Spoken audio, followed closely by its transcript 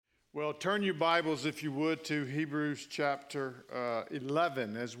Well, turn your Bibles, if you would, to Hebrews chapter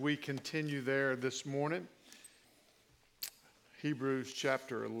 11 as we continue there this morning. Hebrews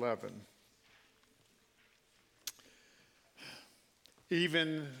chapter 11.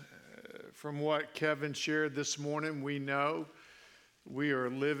 Even from what Kevin shared this morning, we know we are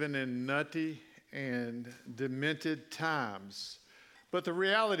living in nutty and demented times. But the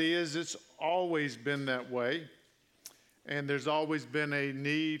reality is it's always been that way. And there's always been a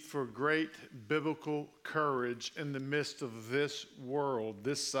need for great biblical courage in the midst of this world,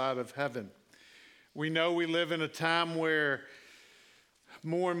 this side of heaven. We know we live in a time where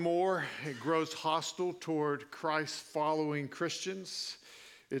more and more it grows hostile toward Christ-following Christians.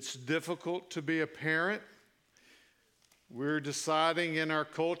 It's difficult to be a parent. We're deciding in our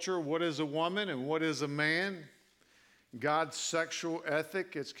culture what is a woman and what is a man. God's sexual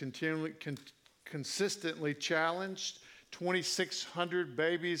ethic is consistently challenged. 2,600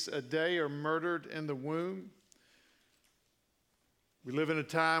 babies a day are murdered in the womb. We live in a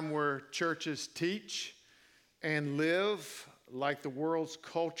time where churches teach and live like the world's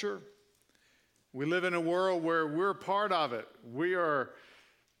culture. We live in a world where we're part of it. We are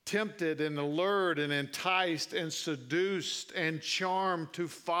tempted and allured and enticed and seduced and charmed to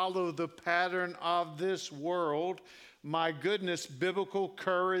follow the pattern of this world. My goodness, biblical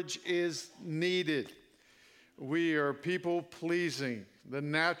courage is needed. We are people pleasing, the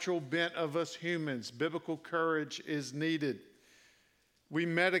natural bent of us humans. Biblical courage is needed. We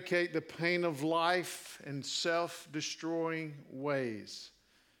medicate the pain of life in self-destroying ways.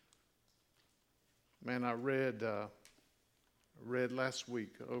 Man, I read last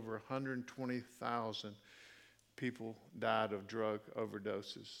week over 120,000 people died of drug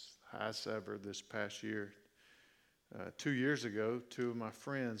overdoses, highest ever this past year. 2 years ago, two of my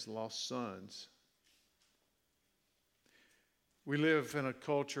friends lost sons. We live in a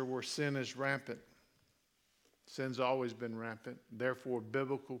culture where sin is rampant. Sin's always been rampant. Therefore,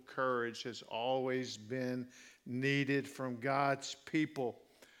 biblical courage has always been needed from God's people.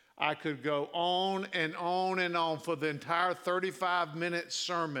 I could go on and on and on for the entire 35-minute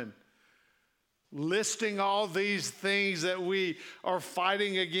sermon, listing all these things that we are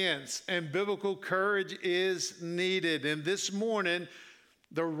fighting against, and biblical courage is needed. And this morning,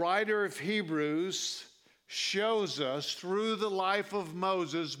 the writer of Hebrews shows us through the life of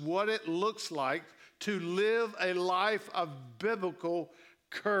Moses what it looks like to live a life of biblical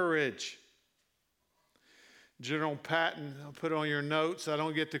courage. General Patton, I'll put on your notes. I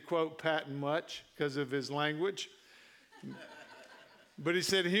don't get to quote Patton much because of his language. But he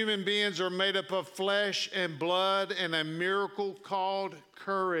said, human beings are made up of flesh and blood and a miracle called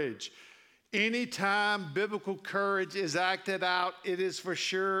courage. Anytime biblical courage is acted out, it is for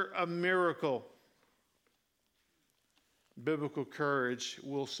sure a miracle. Biblical courage,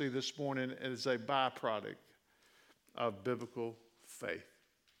 we'll see this morning, is a byproduct of biblical faith.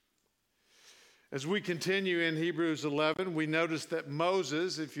 As we continue in Hebrews 11, we notice that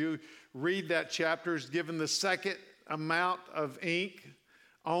Moses, if you read that chapter, is given the second amount of ink.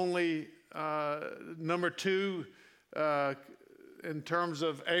 Only number two in terms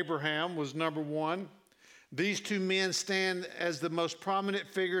of Abraham was number one. These two men stand as the most prominent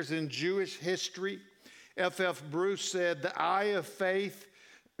figures in Jewish history. F.F. Bruce said, the eye of faith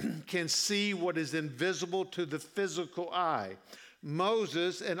can see what is invisible to the physical eye.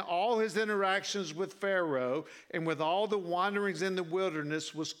 Moses, in all his interactions with Pharaoh and with all the wanderings in the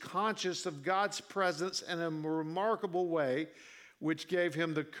wilderness, was conscious of God's presence in a remarkable way, which gave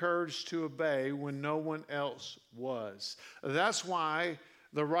him the courage to obey when no one else was. That's why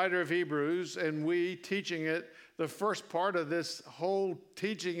the writer of Hebrews, and we teaching it, the first part of this whole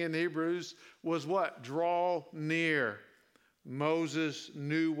teaching in Hebrews was what? Draw near. Moses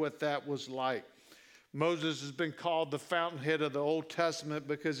knew what that was like. Moses has been called the fountainhead of the Old Testament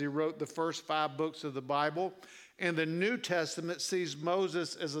because he wrote the first 5 books of the Bible. And the New Testament sees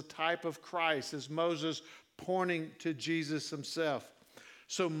Moses as a type of Christ, as Moses pointing to Jesus himself.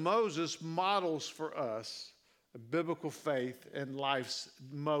 So Moses models for us a biblical faith in life's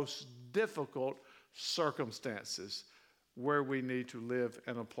most difficult circumstances where we need to live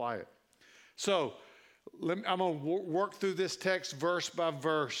and apply it. So I'm going to work through this text verse by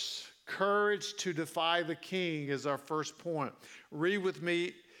verse. Courage to defy the king is our first point. Read with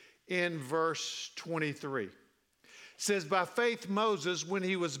me in verse 23. It says, by faith Moses, when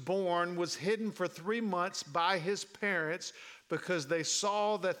he was born, was hidden for 3 months by his parents because they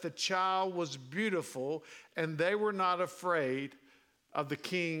saw that the child was beautiful and they were not afraid of the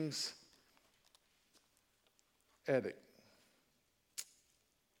king's edict.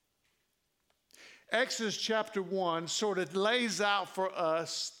 Exodus chapter 1 sort of lays out for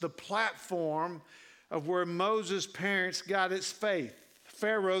us the platform of where Moses' parents got its faith.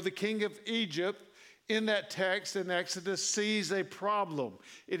 Pharaoh, the king of Egypt, in that text in Exodus, sees a problem.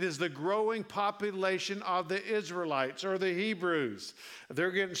 It is the growing population of the Israelites or the Hebrews.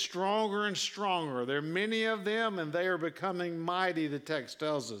 They're getting stronger and stronger. There are many of them, and they are becoming mighty, the text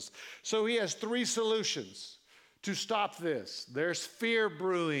tells us. So he has three solutions to stop this. There's fear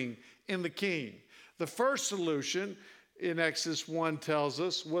brewing in the king. The first solution in Exodus 1 tells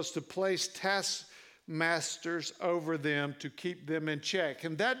us was to place taskmasters over them to keep them in check.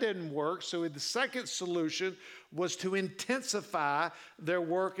 And that didn't work. So the second solution was to intensify their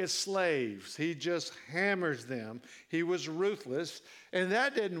work as slaves. He just hammers them. He was ruthless. And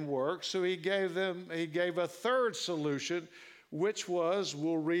that didn't work. So he gave a third solution, which was,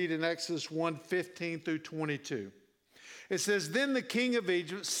 we'll read in Exodus 1:15 through 22. It says, "Then the king of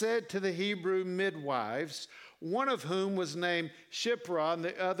Egypt said to the Hebrew midwives, one of whom was named Shiphrah and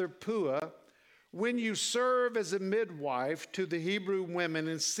the other Puah, when you serve as a midwife to the Hebrew women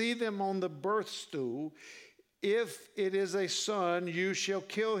and see them on the birth stool, if it is a son, you shall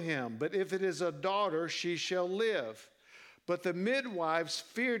kill him. But if it is a daughter, she shall live." But the midwives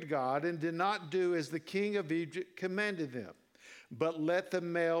feared God and did not do as the king of Egypt commanded them, but let the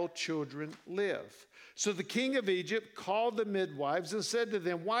male children live. So the king of Egypt called the midwives and said to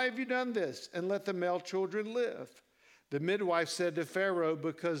them, "Why have you done this? And let the male children live." The midwife said to Pharaoh,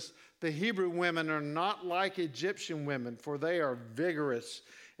 "Because the Hebrew women are not like Egyptian women, for they are vigorous,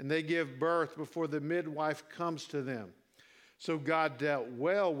 and they give birth before the midwife comes to them." So God dealt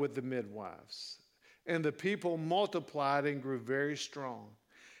well with the midwives, and the people multiplied and grew very strong.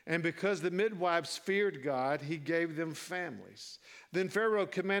 And because the midwives feared God, he gave them families. Then Pharaoh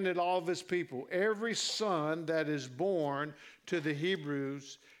commanded all of his people, "Every son that is born to the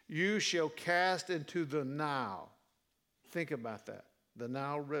Hebrews, you shall cast into the Nile." Think about that, the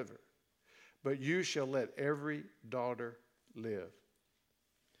Nile River. "But you shall let every daughter live."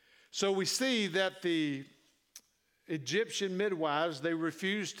 So we see that the Egyptian midwives, they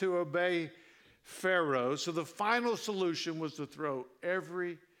refused to obey Pharaoh. So the final solution was to throw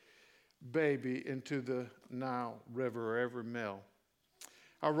every baby into the Nile River, or every male.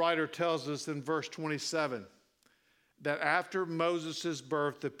 Our writer tells us in verse 27 that after Moses'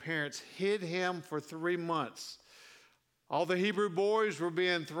 birth, the parents hid him for 3 months. All the Hebrew boys were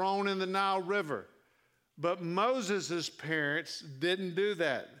being thrown in the Nile River, but Moses' parents didn't do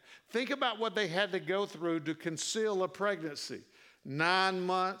that. Think about what they had to go through to conceal a pregnancy. 9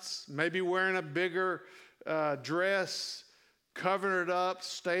 months, maybe wearing a bigger dress, covering it up,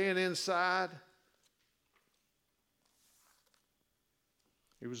 staying inside.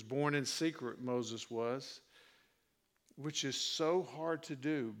 He was born in secret, Moses was, which is so hard to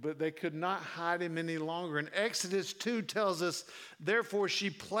do. But they could not hide him any longer. And Exodus 2 tells us, "Therefore she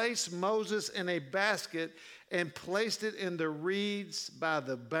placed Moses in a basket and placed it in the reeds by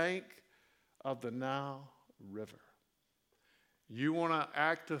the bank of the Nile River." You want an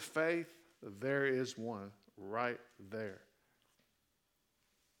act of faith? There is one right there.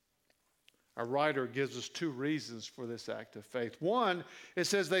 Our writer gives us 2 reasons for this act of faith. One, it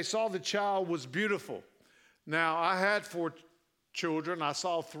says they saw the child was beautiful. Now, I had 4 children. I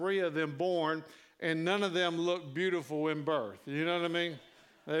saw 3 of them born, and none of them looked beautiful in birth. You know what I mean?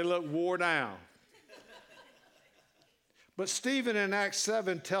 They look wore down. But Stephen in Acts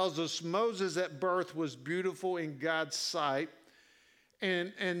 7 tells us Moses at birth was beautiful in God's sight.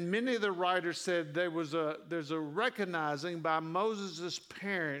 And many of the writers said there's a recognizing by Moses'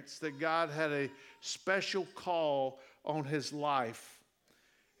 parents that God had a special call on his life.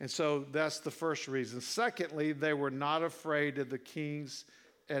 And so that's the first reason. Secondly, they were not afraid of the king's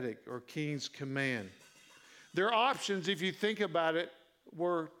edict or king's command. Their options, if you think about it,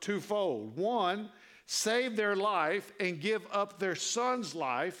 were twofold. One, save their life and give up their son's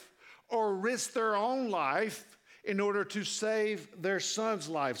life, or risk their own life in order to save their son's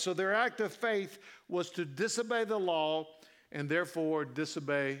life. So their act of faith was to disobey the law and therefore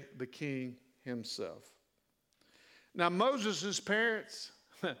disobey the king himself. Now, Moses' parents,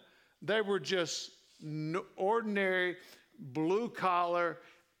 they were just ordinary, blue-collar,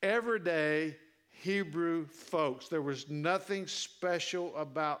 everyday Hebrew folks. There was nothing special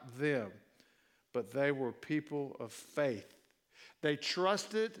about them, but they were people of faith. They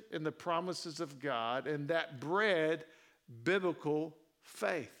trusted in the promises of God, and that bred biblical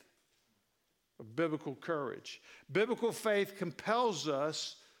faith, biblical courage. Biblical faith compels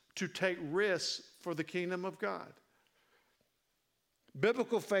us to take risks for the kingdom of God.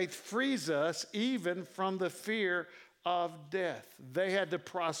 Biblical faith frees us even from the fear of death. They had to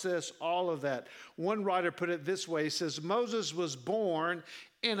process all of that. One writer put it this way. He says, Moses was born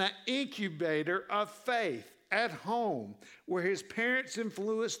in an incubator of faith at home, where his parents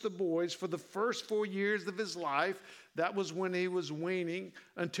influenced the boys for the first 4 years of his life. That was when he was weaning,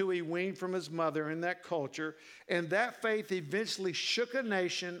 until he weaned from his mother in that culture. And that faith eventually shook a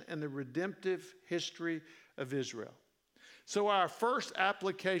nation and the redemptive history of Israel. So our first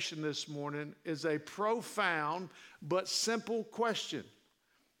application this morning is a profound but simple question.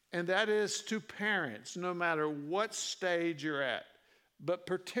 And that is to parents, no matter what stage you're at, but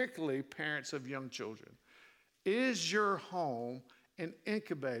particularly parents of young children. Is your home an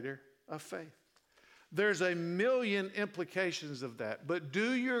incubator of faith? There's a million implications of that, but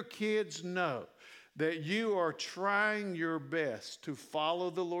do your kids know that you are trying your best to follow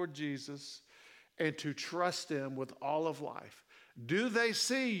the Lord Jesus and to trust Him with all of life? Do they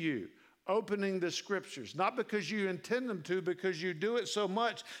see you opening the scriptures? Not because you intend them to, because you do it so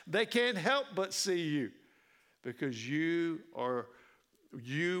much, they can't help but see you, because you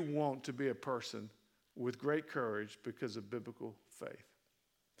want to be a person with great courage because of biblical faith.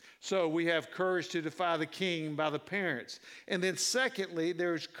 So we have courage to defy the king by the parents. And then secondly,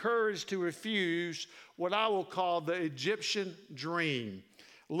 there's courage to refuse what I will call the Egyptian dream.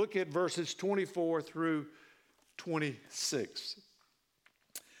 Look at verses 24 through 26.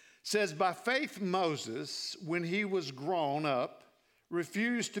 It says, by faith Moses, when he was grown up,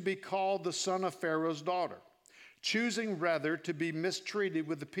 refused to be called the son of Pharaoh's daughter, choosing rather to be mistreated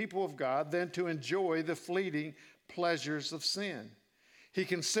with the people of God than to enjoy the fleeting pleasures of sin. He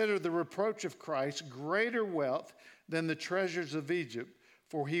considered the reproach of Christ greater wealth than the treasures of Egypt,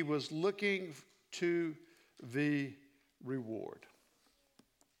 for he was looking to the reward.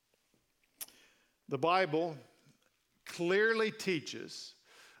 The Bible clearly teaches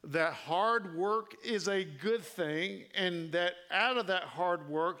that hard work is a good thing, and that out of that hard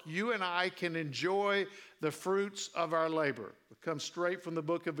work, you and I can enjoy the fruits of our labor. It comes straight from the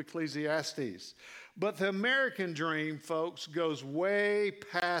book of Ecclesiastes. But the American dream, folks, goes way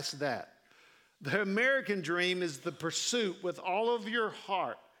past that. The American dream is the pursuit with all of your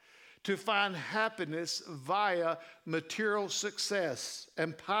heart to find happiness via material success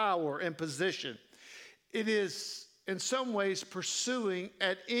and power and position. It is, in some ways, pursuing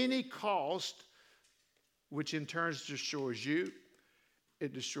at any cost, which in turn destroys you,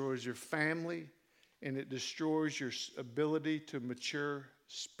 it destroys your family, and it destroys your ability to mature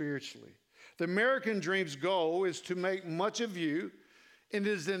spiritually. The American dream's goal is to make much of you, and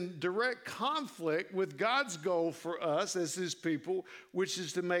is in direct conflict with God's goal for us as His people, which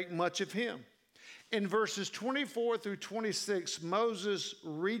is to make much of Him. In verses 24 through 26, Moses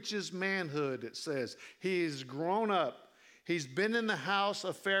reaches manhood, it says. He is grown up. He's been in the house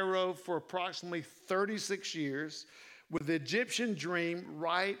of Pharaoh for approximately 36 years, with the Egyptian dream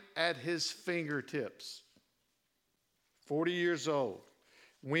right at his fingertips. 40 years old.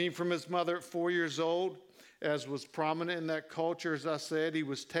 Weaned from his mother at 4 years old, as was prominent in that culture, as I said, he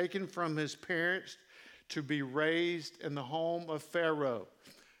was taken from his parents to be raised in the home of Pharaoh.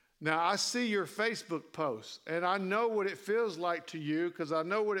 Now, I see your Facebook posts, and I know what it feels like to you, because I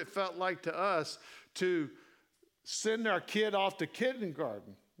know what it felt like to us to send our kid off to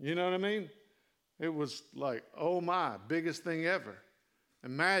kindergarten. You know what I mean? It was like, oh my, biggest thing ever.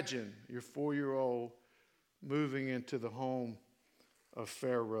 Imagine your 4-year-old moving into the home of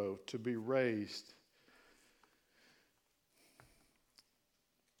Pharaoh to be raised.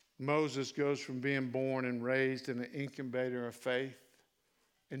 Moses goes from being born and raised in an incubator of faith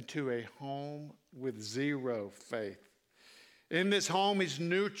into a home with zero faith. In this home, he's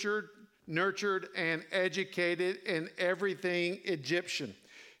nurtured and educated in everything Egyptian.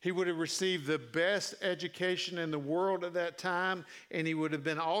 He would have received the best education in the world at that time, and he would have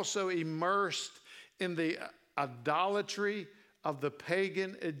been also immersed in the idolatry of the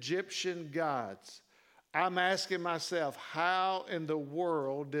pagan Egyptian gods. I'm asking myself, how in the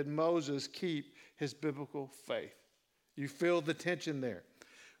world did Moses keep his biblical faith? You feel the tension there.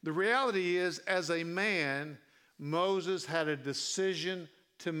 The reality is, as a man, Moses had a decision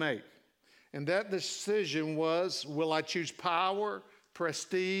to make. And that decision was, will I choose power,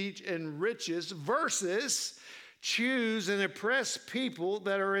 prestige, and riches versus choose and oppress people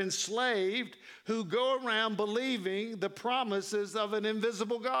that are enslaved who go around believing the promises of an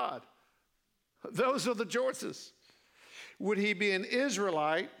invisible God? Those are the choices. Would he be an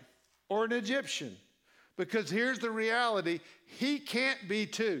Israelite or an Egyptian? Because here's the reality, he can't be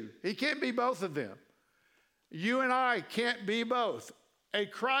two. He can't be both of them. You and I can't be both. A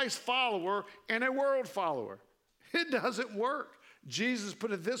Christ follower and a world follower. It doesn't work. Jesus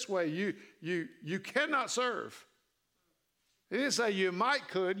put it this way, you cannot serve He didn't say you might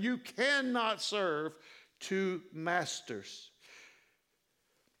could. You cannot serve two masters.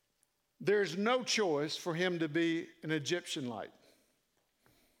 There's no choice for him to be an Egyptian-lite.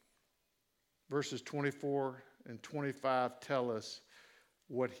 Verses 24 and 25 tell us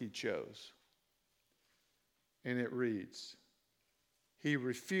what he chose. And it reads, he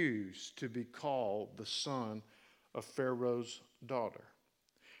refused to be called the son of Pharaoh's daughter,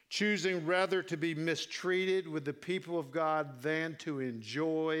 choosing rather to be mistreated with the people of God than to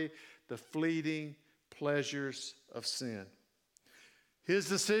enjoy the fleeting pleasures of sin. His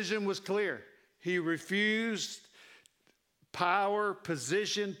decision was clear. He refused power,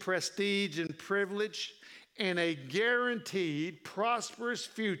 position, prestige, and privilege, and a guaranteed prosperous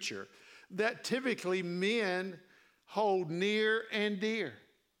future that typically men hold near and dear.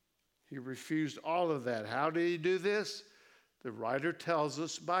 He refused all of that. How did he do this? The writer tells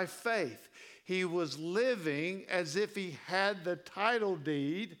us by faith. He was living as if he had the title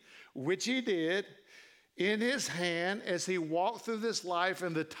deed, which he did, in his hand as he walked through this life,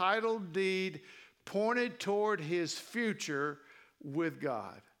 and the title deed pointed toward his future with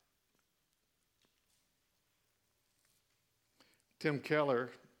God. Tim Keller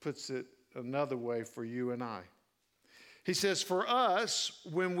puts it another way for you and I. He says, for us,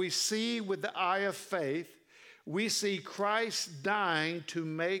 when we see with the eye of faith, we see Christ dying to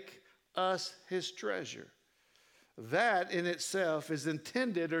make us his treasure. That in itself is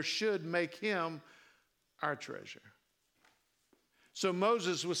intended or should make him our treasure. So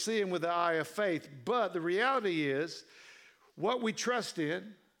Moses was seeing with the eye of faith, but the reality is what we trust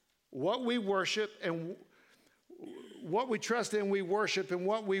in, what we worship, and what we trust in we worship, and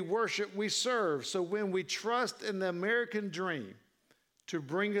what we worship we serve. So when we trust in the American dream to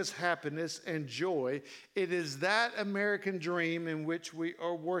bring us happiness and joy, it is that American dream in which we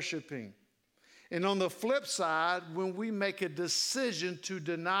are worshiping. And on the flip side, when we make a decision to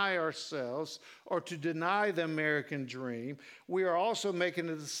deny ourselves or to deny the American dream, we are also making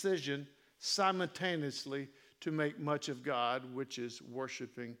a decision simultaneously to make much of God, which is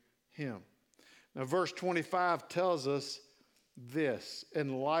worshiping him. Now, verse 25 tells us this.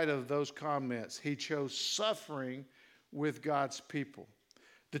 In light of those comments, he chose suffering with God's people.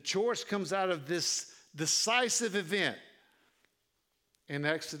 The choice comes out of this decisive event in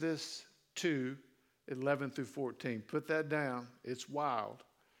Exodus 2, 11 through 14. Put that down. It's wild.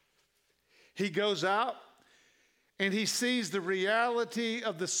 He goes out and he sees the reality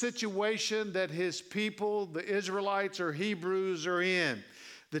of the situation that his people, the Israelites or Hebrews, are in.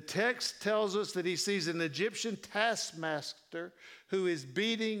 The text tells us that he sees an Egyptian taskmaster who is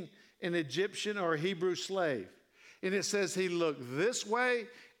beating an Egyptian or Hebrew slave. And it says he looked this way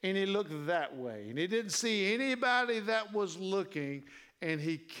and he looked that way. And he didn't see anybody that was looking, and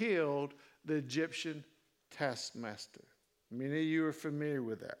he killed the Egyptian taskmaster. Many of you are familiar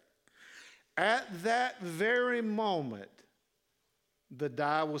with that. At that very moment, the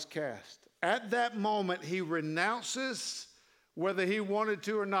die was cast. At that moment, he renounces whether he wanted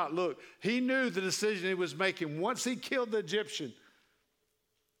to or not. Look, he knew the decision he was making. Once he killed the Egyptian,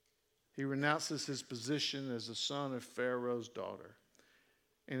 he renounces his position as the son of Pharaoh's daughter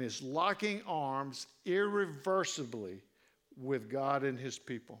and is locking arms irreversibly with God and his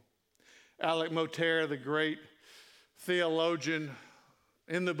people. Alec Motyer, the great theologian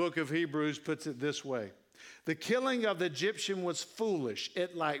in the book of Hebrews, puts it this way. The killing of the Egyptian was foolish.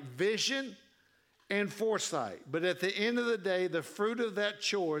 It lacked vision and foresight. But at the end of the day, the fruit of that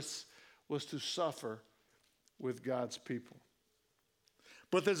choice was to suffer with God's people.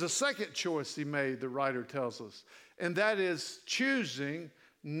 But there's a second choice he made, the writer tells us, and that is choosing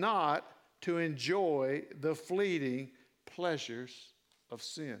not to enjoy the fleeting pleasures of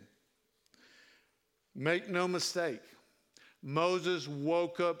sin. Make no mistake, Moses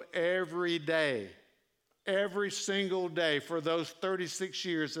woke up every day, every single day for those 36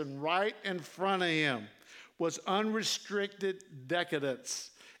 years, and right in front of him was unrestricted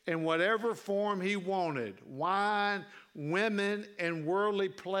decadence in whatever form he wanted: wine, women, and worldly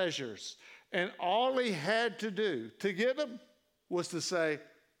pleasures. And all he had to do to get them was to say,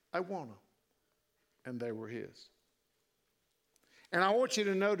 I want them. And they were his. And I want you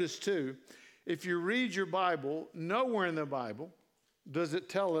to notice too, if you read your Bible, nowhere in the Bible does it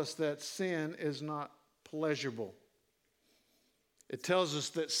tell us that sin is not pleasurable. It tells us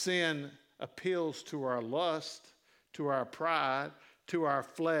that sin appeals to our lust, to our pride, to our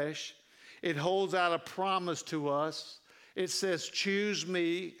flesh. It holds out a promise to us. It says, choose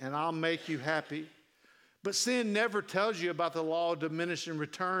me and I'll make you happy. But sin never tells you about the law of diminishing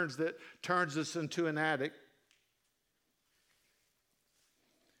returns that turns us into an addict.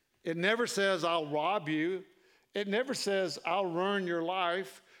 It never says, I'll rob you It never says, I'll ruin your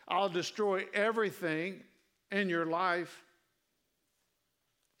life. I'll destroy everything in your life.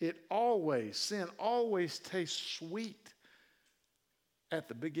 Sin always tastes sweet at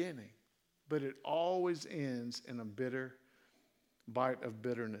the beginning, but it always ends in a bitter bite of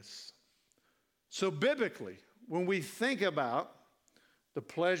bitterness. So biblically, when we think about the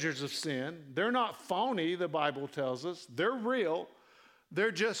pleasures of sin, they're not phony, the Bible tells us. They're real.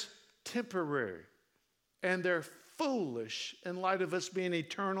 They're just temporary. And they're foolish in light of us being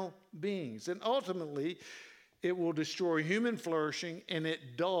eternal beings. And ultimately, it will destroy human flourishing, and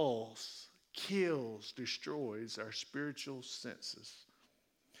it dulls, kills, destroys our spiritual senses.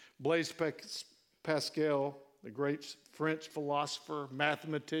 Blaise Pascal, the great French philosopher,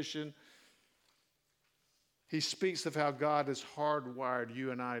 mathematician, he speaks of how God has hardwired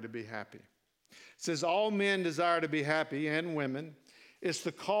you and I to be happy. It says, all men desire to be happy, and women. It's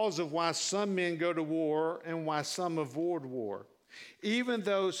the cause of why some men go to war and why some avoid war. Even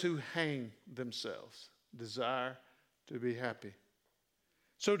those who hang themselves desire to be happy.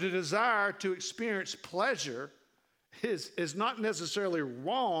 So to desire to experience pleasure is not necessarily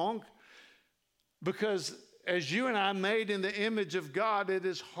wrong, because as you and I made in the image of God, it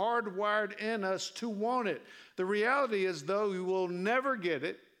is hardwired in us to want it. The reality is, though, we will never get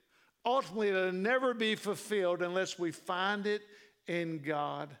it. Ultimately, it'll never be fulfilled unless we find it in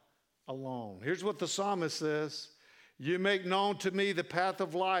God alone. Here's what the psalmist says. You make known to me the path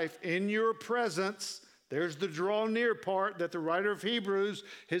of life. In your presence, there's the draw near part that the writer of Hebrews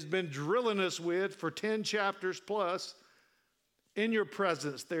has been drilling us with for 10 chapters plus. In your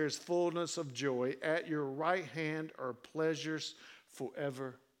presence, there is fullness of joy. At your right hand are pleasures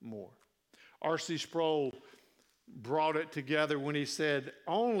forevermore. R.C. Sproul brought it together when he said,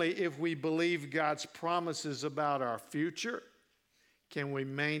 only if we believe God's promises about our future can we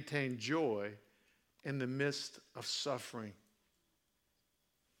maintain joy in the midst of suffering.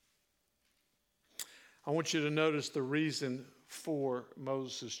 I want you to notice the reason for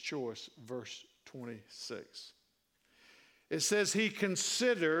Moses' choice, verse 26. It says, he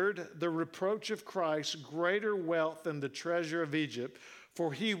considered the reproach of Christ greater wealth than the treasure of Egypt,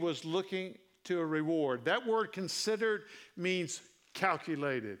 for he was looking to a reward. That word considered means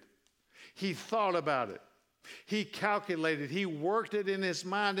calculated. He thought about it. He calculated. He worked it in his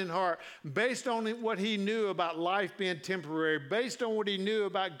mind and heart based on what he knew about life being temporary, based on what he knew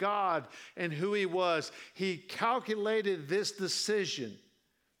about God and who he was. He calculated this decision.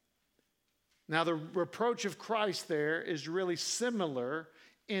 Now, the reproach of Christ there is really similar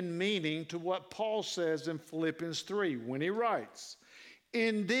in meaning to what Paul says in Philippians 3 when he writes,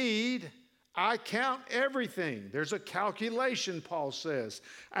 indeed, I count everything. There's a calculation, Paul says.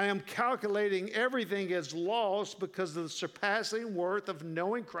 I am calculating everything as loss because of the surpassing worth of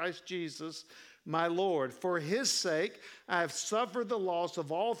knowing Christ Jesus, my Lord. For his sake, I have suffered the loss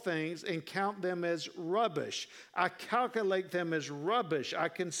of all things and count them as rubbish. I calculate them as rubbish. I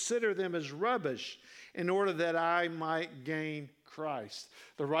consider them as rubbish in order that I might gain Christ.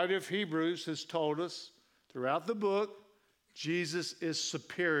 The writer of Hebrews has told us throughout the book, Jesus is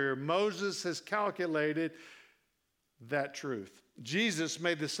superior. Moses has calculated that truth. Jesus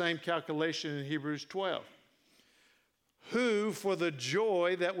made the same calculation in Hebrews 12. Who, for the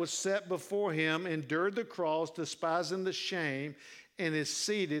joy that was set before him, endured the cross, despising the shame, and is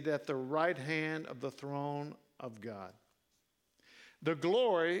seated at the right hand of the throne of God. The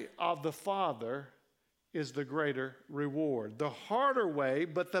glory of the Father is the greater reward. The harder way,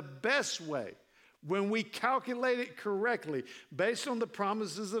 but the best way, when we calculate it correctly, based on the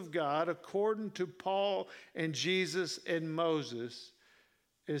promises of God, according to Paul and Jesus and Moses,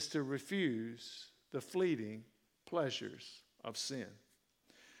 is to refuse the fleeting pleasures of sin.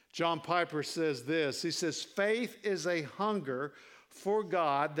 John Piper says this. He says, faith is a hunger for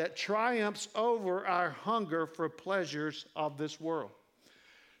God that triumphs over our hunger for pleasures of this world.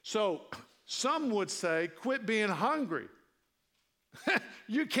 So some would say, quit being hungry.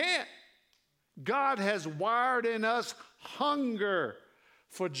 You can't. God has wired in us hunger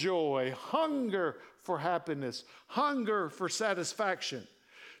for joy, hunger for happiness, hunger for satisfaction.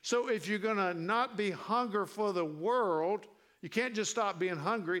 So if you're going to not be hunger for the world, you can't just stop being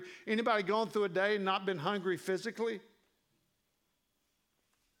hungry. Anybody going through a day and not been hungry physically?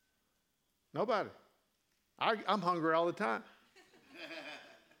 Nobody. I'm hungry all the time.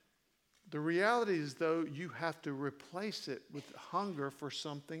 The reality is, though, you have to replace it with hunger for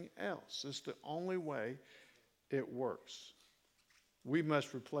something else. It's the only way it works. We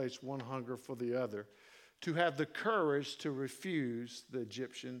must replace one hunger for the other to have the courage to refuse the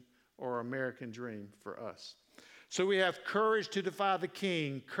Egyptian or American dream for us. So we have courage to defy the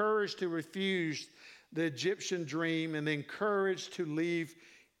king, courage to refuse the Egyptian dream, and then courage to leave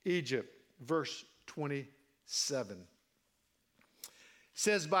Egypt. Verse 27. It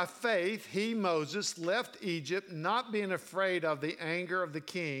says, by faith, he, Moses, left Egypt, not being afraid of the anger of the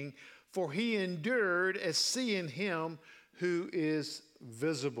king, for he endured as seeing him who is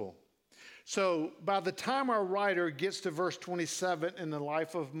visible. So by the time our writer gets to verse 27 in the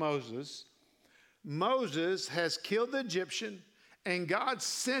life of Moses, Moses has killed the Egyptian, and God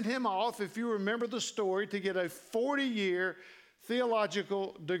sent him off, if you remember the story, to get a 40-year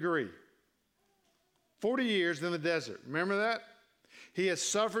theological degree. 40 years in the desert. Remember that? He has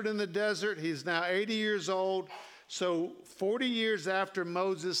suffered in the desert. He's now 80 years old. So 40 years after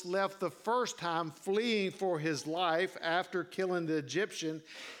Moses left the first time, fleeing for his life after killing the Egyptian,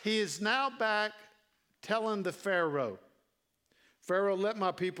 he is now back telling the Pharaoh, Pharaoh, let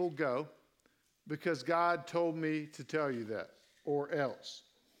my people go, because God told me to tell you that, or else.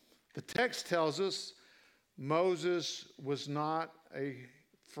 The text tells us Moses was not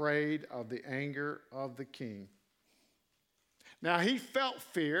afraid of the anger of the king. Now, he felt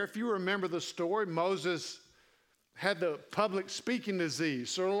fear. If you remember the story, Moses had the public speaking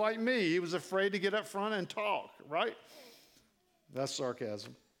disease, sort of like me. He was afraid to get up front and talk, right? That's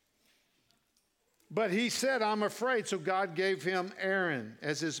sarcasm. But he said, I'm afraid, so God gave him Aaron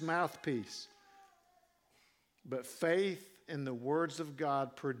as his mouthpiece. But faith in the words of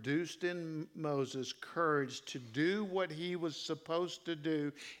God produced in Moses courage to do what he was supposed to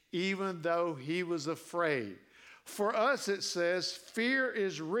do, even though he was afraid. For us, it says, fear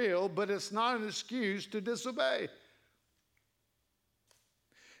is real, but it's not an excuse to disobey.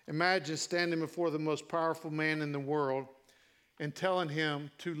 Imagine standing before the most powerful man in the world and telling him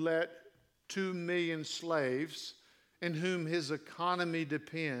to let 2 million slaves, in whom his economy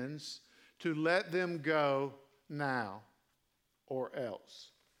depends, to let them go now or else.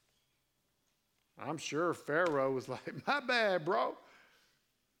 I'm sure Pharaoh was like, my bad, bro.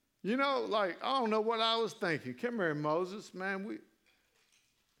 You know, like, I don't know what I was thinking. Come here, Moses, man.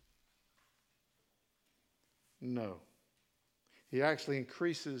 No. He actually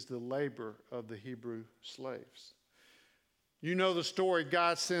increases the labor of the Hebrew slaves. You know the story.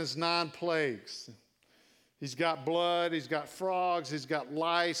 God sends 9 plagues. He's got blood, he's got frogs, he's got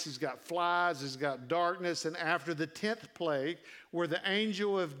lice, he's got flies, he's got darkness. And after the 10th plague, where the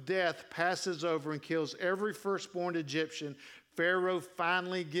angel of death passes over and kills every firstborn Egyptian, Pharaoh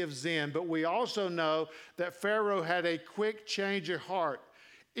finally gives in. But we also know that Pharaoh had a quick change of heart.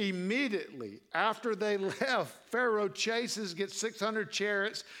 Immediately after they left, Pharaoh gets 600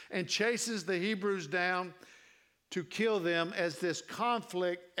 chariots and chases the Hebrews down to kill them as this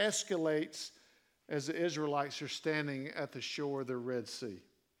conflict escalates as the Israelites are standing at the shore of the Red Sea.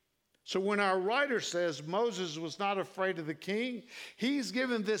 So when our writer says Moses was not afraid of the king, he's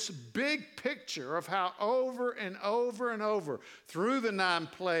given this big picture of how over and over and over, through the 9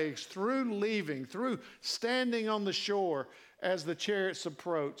 plagues, through leaving, through standing on the shore as the chariots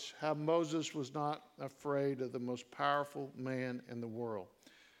approach, how Moses was not afraid of the most powerful man in the world.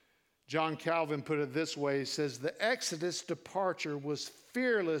 John Calvin put it this way. He says, the Exodus departure was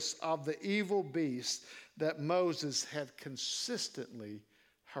fearless of the evil beast that Moses had consistently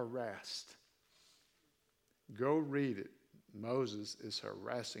harassed. Go read it. Moses is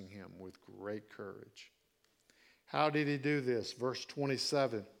harassing him with great courage. How did he do this? Verse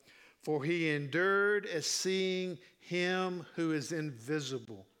 27. For he endured as seeing him who is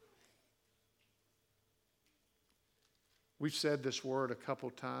invisible. We've said this word a couple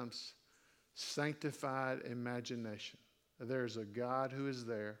times. Sanctified imagination. There's a God who is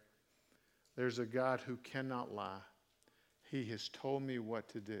there. There's a God who cannot lie. He has told me what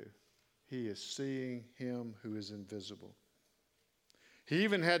to do. He is seeing him who is invisible. He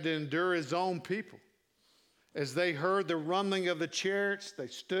even had to endure his own people. As they heard the rumbling of the chariots, they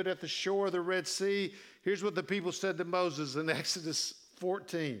stood at the shore of the Red Sea. Here's what the people said to Moses in Exodus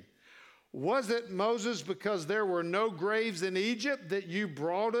 14. Was it, Moses, because there were no graves in Egypt that you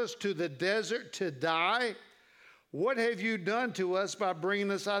brought us to the desert to die? What have you done to us by bringing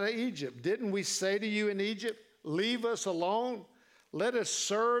us out of Egypt? Didn't we say to you in Egypt, leave us alone? Let us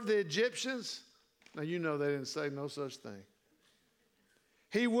serve the Egyptians? Now, you know they didn't say no such thing.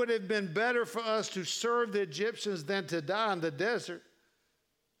 He would have been better for us to serve the Egyptians than to die in the desert.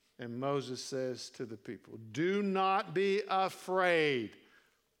 And Moses says to the people, do not be afraid.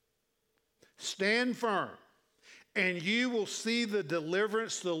 Stand firm, and you will see the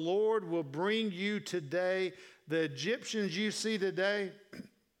deliverance the Lord will bring you today. The Egyptians you see today,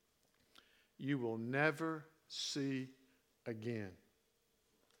 you will never see again.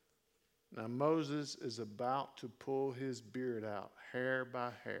 Now Moses is about to pull his beard out, hair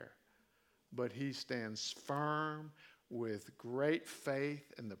by hair. but he stands firm with great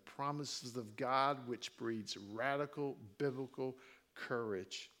faith in the promises of God, which breeds radical biblical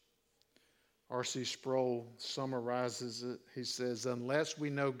courage. R.C. Sproul summarizes it. He says, unless we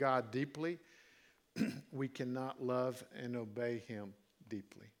know God deeply, we cannot love and obey him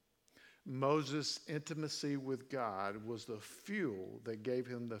deeply. Moses' intimacy with God was the fuel that gave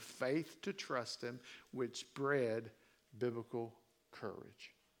him the faith to trust him, which bred biblical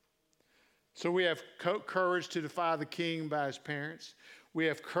courage. So we have courage to defy the king by his parents. We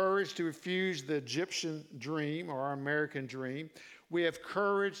have courage to refuse the Egyptian dream or our American dream. We have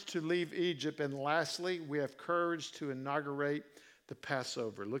courage to leave Egypt. And lastly, we have courage to inaugurate the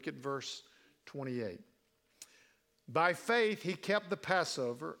Passover. Look at verse 28. By faith, he kept the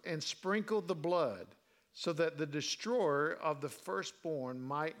Passover and sprinkled the blood so that the destroyer of the firstborn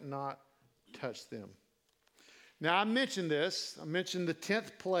might not touch them. Now, I mentioned this. I mentioned the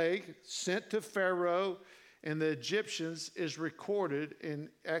 10th plague sent to Pharaoh and the Egyptians is recorded in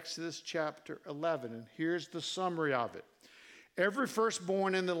Exodus chapter 11. And here's the summary of it. Every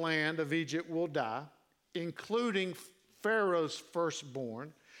firstborn in the land of Egypt will die, including Pharaoh's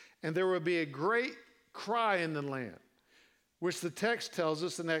firstborn, and there will be a great cry in the land, which the text tells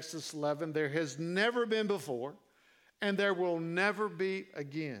us in Exodus 11, there has never been before, and there will never be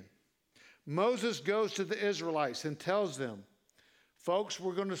again. Moses goes to the Israelites and tells them, folks,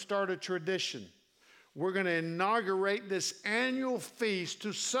 we're going to start a tradition. We're going to inaugurate this annual feast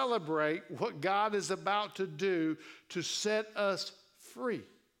to celebrate what God is about to do to set us free.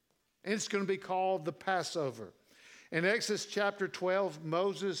 And it's going to be called the Passover. In Exodus chapter 12,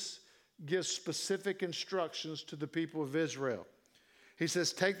 Moses gives specific instructions to the people of Israel. He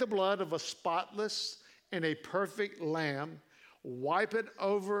says, take the blood of a spotless and a perfect lamb, wipe it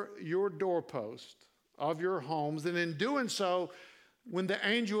over your doorpost of your homes, and in doing so, when the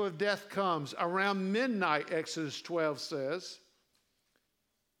angel of death comes around midnight, Exodus 12 says,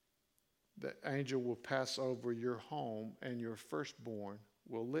 the angel will pass over your home and your firstborn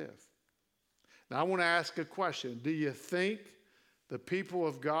will live. Now, I want to ask a question. Do you think the people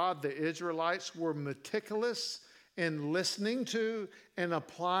of God, the Israelites, were meticulous in listening to and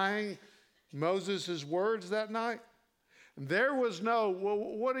applying Moses' words that night? There was no, well,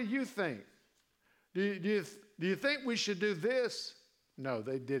 what do you think? Do you think we should do this? No,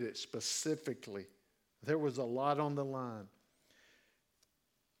 they did it specifically. There was a lot on the line.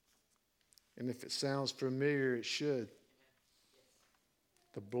 And if it sounds familiar, it should.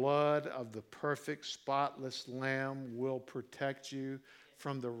 The blood of the perfect, spotless lamb will protect you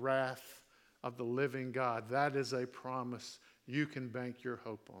from the wrath of the living God. That is a promise you can bank your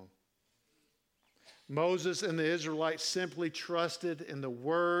hope on. Moses and the Israelites simply trusted in the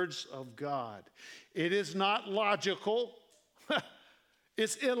words of God. It is not logical.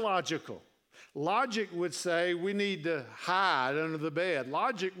 It's illogical. Logic would say we need to hide under the bed.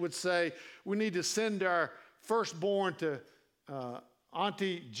 Logic would say we need to send our firstborn to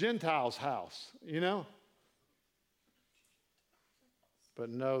Auntie Gentile's house, you know? But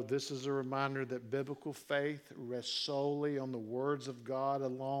no, this is a reminder that biblical faith rests solely on the words of God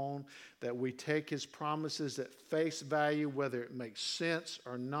alone, that we take his promises at face value, whether it makes sense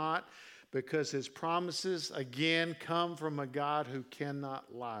or not, because his promises, again, come from a God who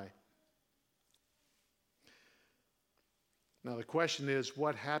cannot lie. Now, the question is,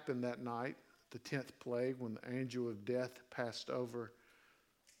 what happened that night, the 10th plague, when the angel of death passed over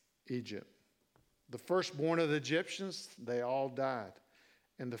Egypt? The firstborn of the Egyptians, they all died.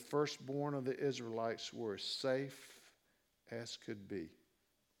 And the firstborn of the Israelites were as safe as could be.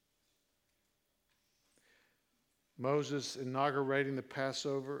 Moses inaugurating the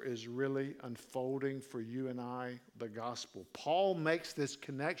Passover is really unfolding for you and I the gospel. Paul makes this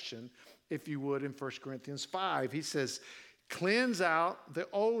connection, if you would, in 1 Corinthians 5. He says, cleanse out the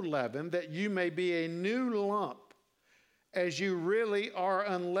old leaven that you may be a new lump as you really are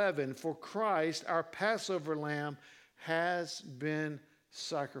unleavened. For Christ, our Passover lamb, has been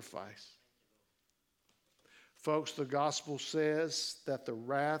sacrificed. Folks, the gospel says that the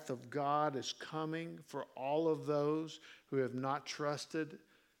wrath of God is coming for all of those who have not trusted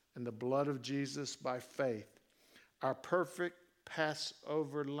in the blood of Jesus by faith. Our perfect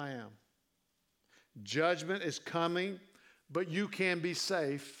Passover lamb. Judgment is coming, but you can be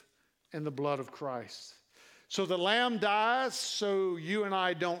safe in the blood of Christ. So the lamb dies so you and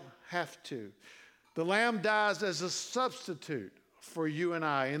I don't have to. The lamb dies as a substitute for you and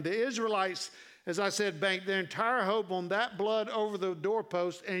I. And the Israelites, as I said, banked their entire hope on that blood over the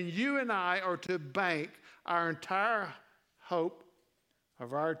doorpost, and you and I are to bank our entire hope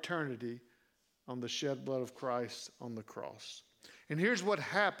of our eternity on the shed blood of Christ on the cross. And here's what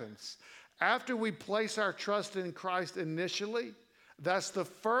happens. After we place our trust in Christ initially, that's the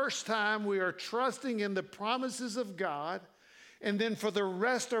first time we are trusting in the promises of God. And then for the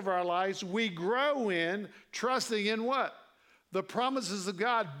rest of our lives, we grow in trusting in what? The promises of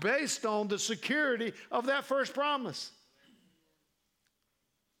God based on the security of that first promise.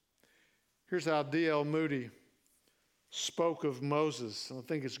 Here's how D.L. Moody spoke of Moses. I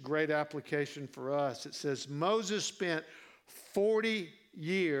think it's great application for us. It says, Moses spent 40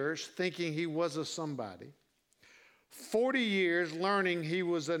 years thinking he was a somebody. 40 years learning he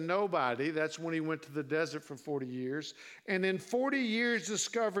was a nobody. That's when he went to the desert for 40 years. And then 40 years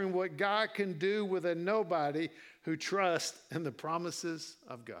discovering what God can do with a nobody who trusts in the promises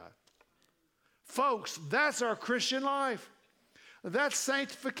of God. Folks, that's our Christian life. That's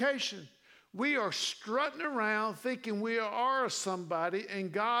sanctification. We are strutting around thinking we are somebody,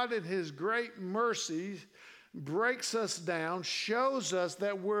 and God in his great mercy breaks us down, shows us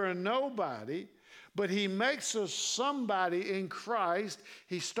that we're a nobody, but he makes us somebody in Christ.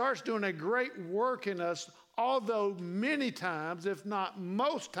 He starts doing a great work in us, although many times, if not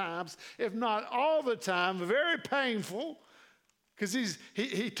most times, if not all the time, very painful, because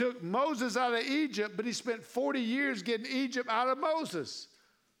he took Moses out of Egypt, but he spent 40 years getting Egypt out of Moses.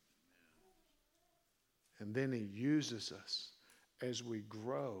 And then he uses us as we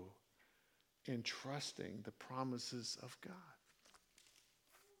grow in trusting the promises of God.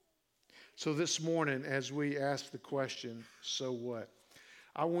 So this morning, as we ask the question, so what?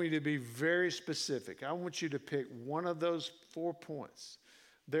 I want you to be very specific. I want you to pick one of those 4 points.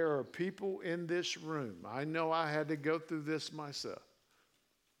 There are people in this room, I know I had to go through this myself,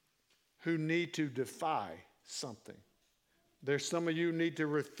 who need to defy something. There's some of you who need to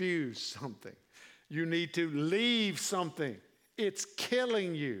refuse something. You need to leave something. It's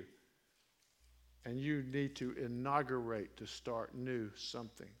killing you. And you need to inaugurate, to start new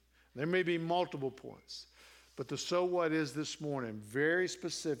something. There may be multiple points, but the so what is this morning very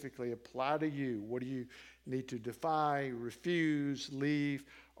specifically apply to you. What do you need to defy, refuse, leave,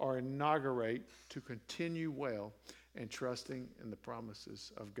 or inaugurate to continue well and trusting in the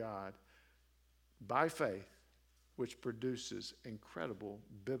promises of God by faith, which produces incredible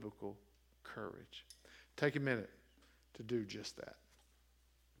biblical courage. Take a minute to do just that.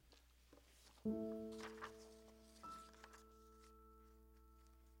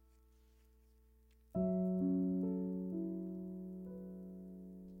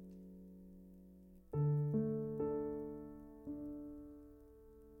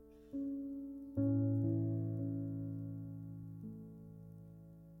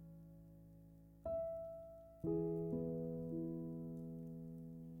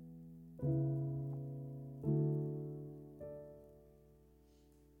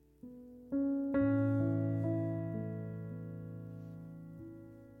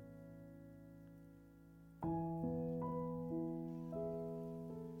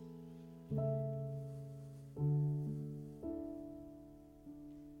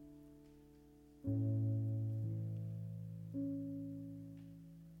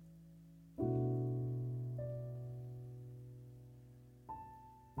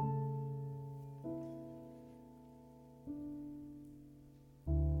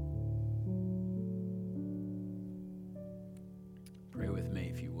 Pray with me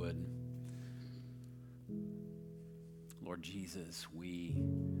if you would. Lord Jesus, we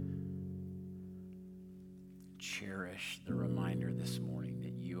cherish the reminder this morning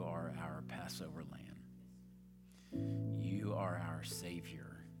that you are our Passover lamb. You are our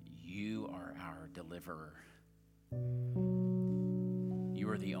Savior. You are our deliverer. You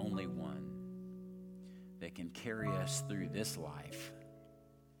are the only one that can carry us through this life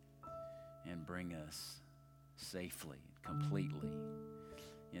and bring us safely, completely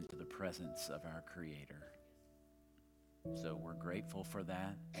into the presence of our Creator. So we're grateful for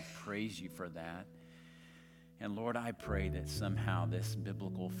that. We praise you for that. And Lord, I pray that somehow this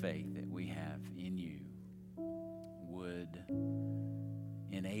biblical faith that we have in you would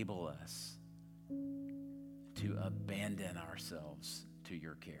enable us to abandon ourselves to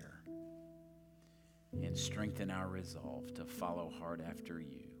your care and strengthen our resolve to follow hard after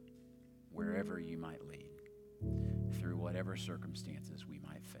you wherever you might lead, through whatever circumstances we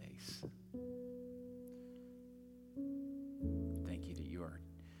might face. Thank you that you are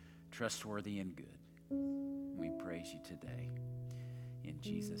trustworthy and good. We praise you today. In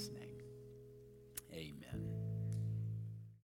Jesus' name, amen.